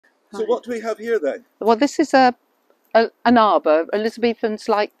So what do we have here then? Well, this is an arbour. Elizabethans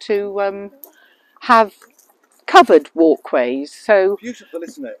like to have covered walkways. So Beautiful,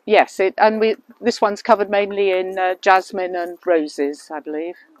 isn't it? yes, this one's covered mainly in jasmine and roses, I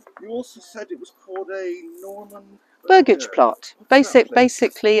believe. You also said it was called a Norman Burgage plot. What's that, please?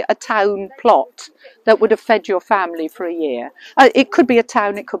 Basically a town plot that would have fed your family for a year. It could be a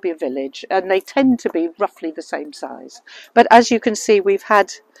town, it could be a village, and they tend to be roughly the same size. But as you can see, we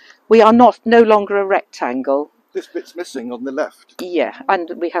are no longer a rectangle. This bit's missing on the left. Yeah, and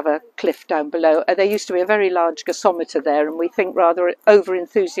we have a cliff down below. There used to be a very large gasometer there, and we think rather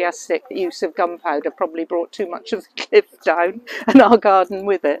over-enthusiastic use of gunpowder probably brought too much of the cliff down and our garden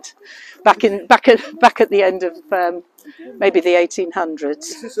with it. Back at the end of maybe the 1800s.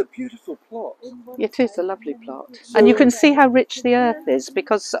 This is a beautiful plot. It is a lovely plot, and you can see how rich the earth is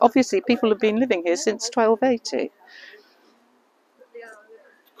because obviously people have been living here since 1280.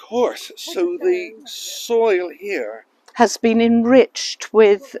 Of course. So the soil here has been enriched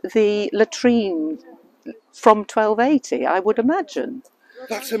with the latrine from 1280, I would imagine.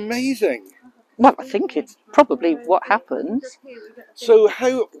 That's amazing. Well, I think it's probably what happens. So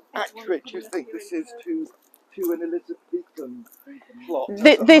how accurate do you think this is to an Elizabethan plot?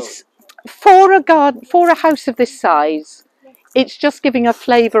 For a house of this size, it's just giving a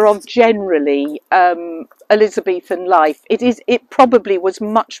flavour of generally Elizabethan life. It probably was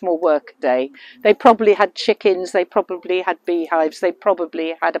much more workaday. They probably had chickens, they probably had beehives, they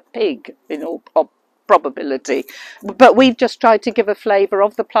probably had a pig in all probability. But we've just tried to give a flavour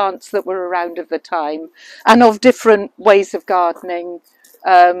of the plants that were around at the time and of different ways of gardening.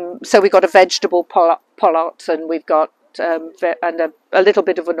 So we've got a vegetable plot and we've got a little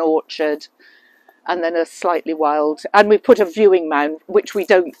bit of an orchard. And then a slightly wild, and we put a viewing mound, which we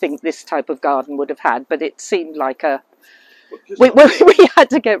don't think this type of garden would have had, but it seemed like we had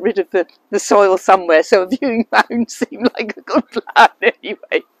to get rid of the soil somewhere, so a viewing mound seemed like a good plan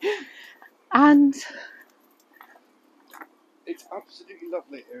anyway. And it's absolutely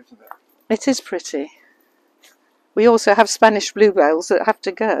lovely here, isn't it? It is pretty. We also have Spanish bluebells that have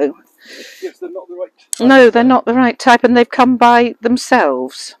to go. Yes, they're not the right type. No, they're not the right type, and they've come by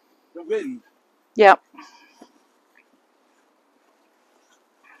themselves. The wind. Yeah.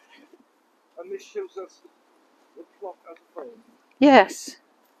 And this shows us the plot as a whole. Yes.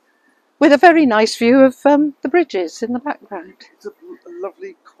 With a very nice view of the bridges in the background. It's a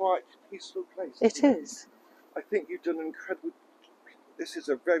lovely, quiet, peaceful place. It is. I think you've done an incredible. This is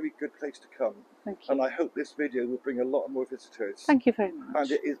a very good place to come. Thank you. And I hope this video will bring a lot more visitors. Thank you very much.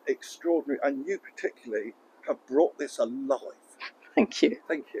 And it is extraordinary. And you particularly have brought this alive. Thank you.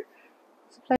 Thank you.